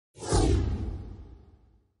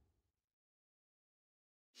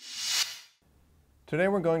Today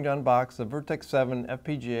we're going to unbox the Virtex-7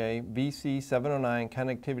 FPGA VC709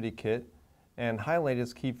 Connectivity Kit and highlight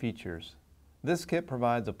its key features. This kit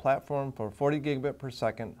provides a platform for 40 gigabit per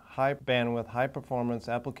second, high bandwidth, high performance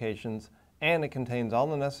applications, and it contains all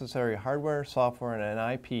the necessary hardware, software, and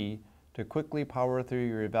an IP to quickly power through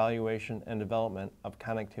your evaluation and development of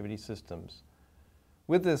connectivity systems.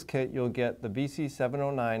 With this kit, you'll get the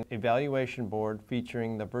VC709 evaluation board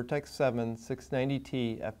featuring the Virtex-7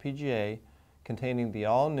 690T FPGA containing the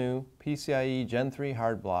all-new PCIe Gen 3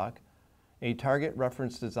 hard block, a target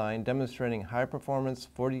reference design demonstrating high-performance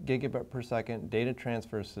 40 gigabit per second data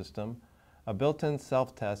transfer system, a built-in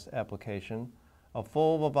self-test application, a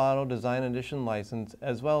full Vivado Design Edition license,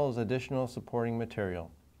 as well as additional supporting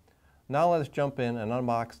material. Now let's jump in and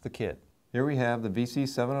unbox the kit. Here we have the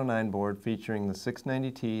VC709 board featuring the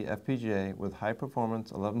 690T FPGA with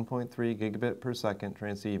high-performance 11.3 gigabit per second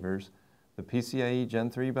transceivers, the PCIe Gen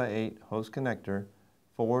 3x8 host connector,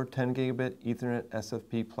 4 10 gigabit Ethernet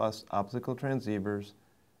SFP Plus optical transceivers,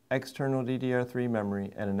 external DDR3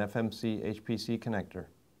 memory, and an FMC HPC connector.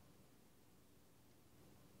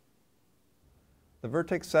 The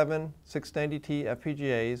Virtex-7 690T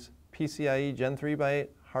FPGA's PCIe Gen 3x8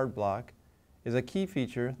 hard block is a key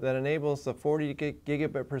feature that enables the 40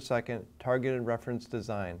 gigabit per second targeted reference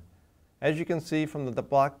design. As you can see from the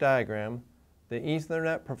block diagram, the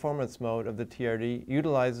Ethernet performance mode of the TRD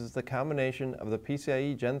utilizes the combination of the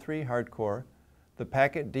PCIe Gen 3 hardcore, the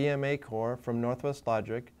packet DMA core from Northwest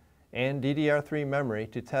Logic, and DDR3 memory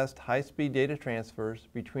to test high-speed data transfers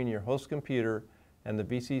between your host computer and the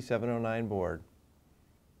VC709 board.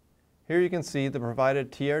 Here you can see the provided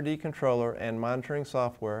TRD controller and monitoring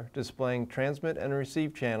software displaying transmit and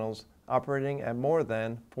receive channels operating at more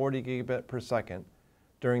than 40 gigabit per second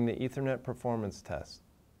during the Ethernet performance test.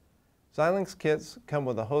 Xilinx kits come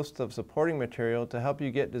with a host of supporting material to help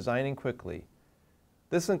you get designing quickly.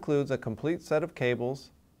 This includes a complete set of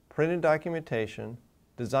cables, printed documentation,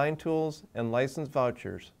 design tools, and license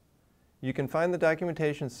vouchers. You can find the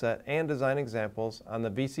documentation set and design examples on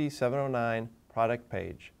the VC709 product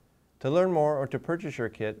page. To learn more or to purchase your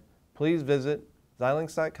kit, please visit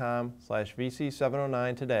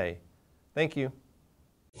xilinx.com/VC709 today. Thank you.